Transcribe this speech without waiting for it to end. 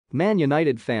Man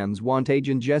United fans want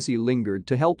agent Jesse Lingard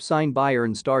to help sign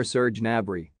Bayern star Serge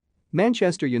Gnabry.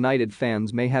 Manchester United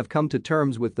fans may have come to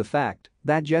terms with the fact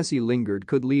that Jesse Lingard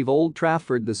could leave Old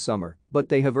Trafford this summer, but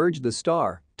they have urged the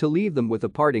star to leave them with a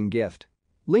parting gift.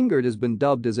 Lingard has been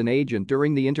dubbed as an agent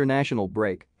during the international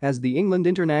break as the England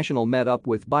international met up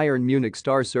with Bayern Munich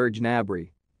star Serge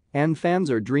Gnabry. And fans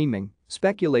are dreaming,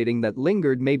 speculating that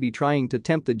Lingard may be trying to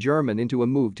tempt the German into a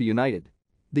move to United.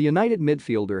 The United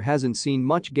midfielder hasn't seen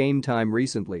much game time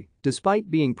recently, despite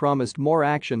being promised more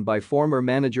action by former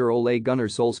manager Ole Gunnar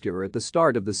Solskjaer at the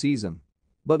start of the season.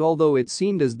 But although it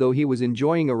seemed as though he was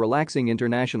enjoying a relaxing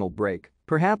international break,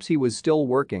 perhaps he was still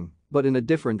working, but in a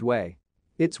different way.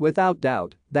 It's without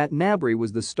doubt that Gnabry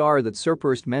was the star that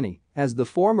surpassed many, as the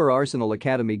former Arsenal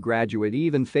Academy graduate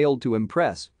even failed to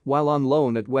impress while on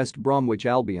loan at West Bromwich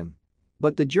Albion.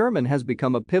 But the German has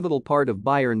become a pivotal part of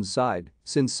Bayern's side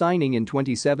since signing in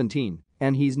 2017,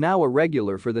 and he's now a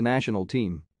regular for the national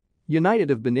team. United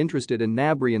have been interested in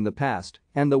Gnabry in the past,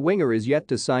 and the winger is yet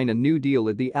to sign a new deal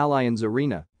at the Allianz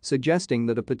Arena, suggesting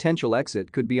that a potential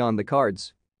exit could be on the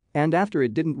cards. And after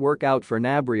it didn't work out for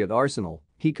Gnabry at Arsenal,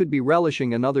 he could be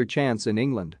relishing another chance in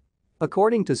England.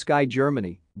 According to Sky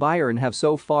Germany, Bayern have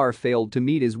so far failed to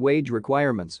meet his wage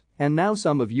requirements, and now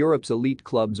some of Europe's elite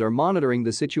clubs are monitoring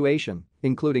the situation,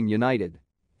 including United.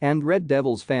 And Red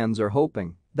Devils fans are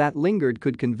hoping that Lingard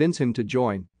could convince him to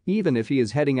join, even if he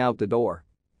is heading out the door.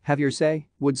 Have your say,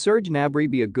 would Serge Gnabry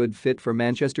be a good fit for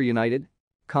Manchester United?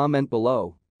 Comment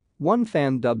below. One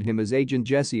fan dubbed him as Agent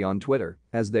Jesse on Twitter,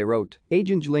 as they wrote,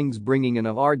 "Agent Ling's bringing in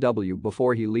a RW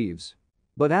before he leaves."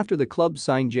 But after the club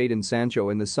signed Jadon Sancho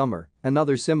in the summer,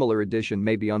 another similar addition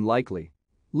may be unlikely.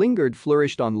 Lingard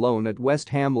flourished on loan at West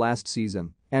Ham last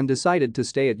season and decided to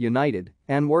stay at United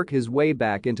and work his way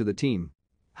back into the team.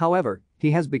 However,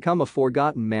 he has become a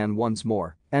forgotten man once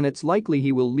more, and it's likely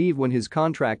he will leave when his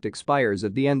contract expires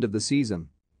at the end of the season.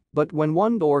 But when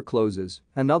one door closes,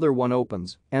 another one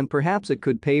opens, and perhaps it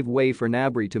could pave way for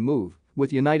Gnabry to move,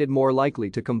 with United more likely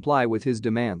to comply with his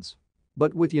demands.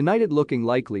 But with United looking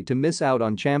likely to miss out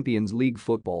on Champions League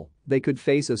football, they could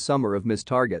face a summer of missed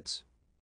targets.